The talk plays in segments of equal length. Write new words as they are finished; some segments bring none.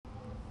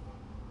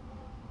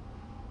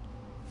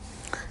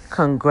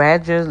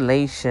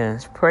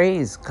Congratulations.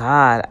 Praise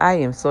God. I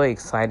am so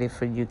excited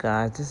for you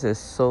guys. This is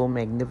so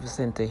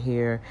magnificent to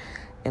hear.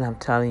 And I'm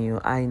telling you,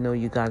 I know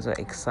you guys are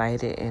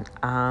excited. And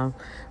I'm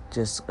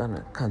just going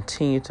to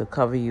continue to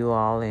cover you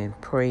all and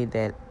pray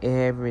that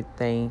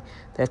everything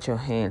that your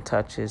hand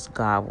touches,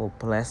 God will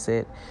bless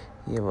it.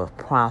 You will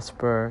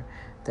prosper.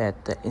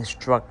 That the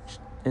instructors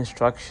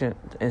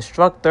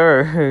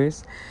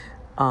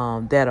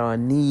that are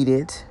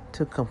needed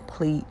to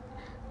complete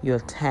your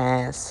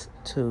task,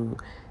 to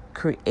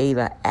create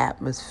an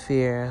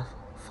atmosphere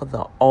for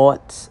the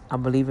arts. I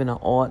believe in the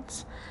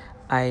arts.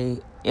 I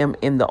am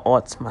in the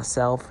arts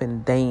myself,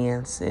 in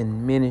dance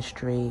and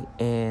ministry,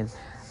 and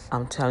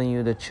I'm telling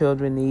you, the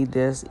children need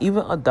this.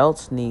 Even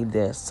adults need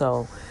this.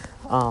 So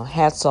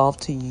hats off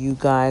to you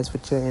guys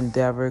with your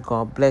endeavor.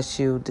 God bless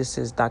you. This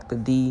is Dr.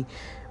 D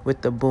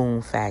with the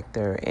Boom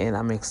Factor, and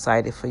I'm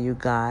excited for you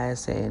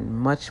guys, and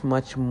much,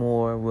 much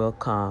more will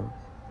come.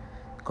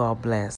 God bless.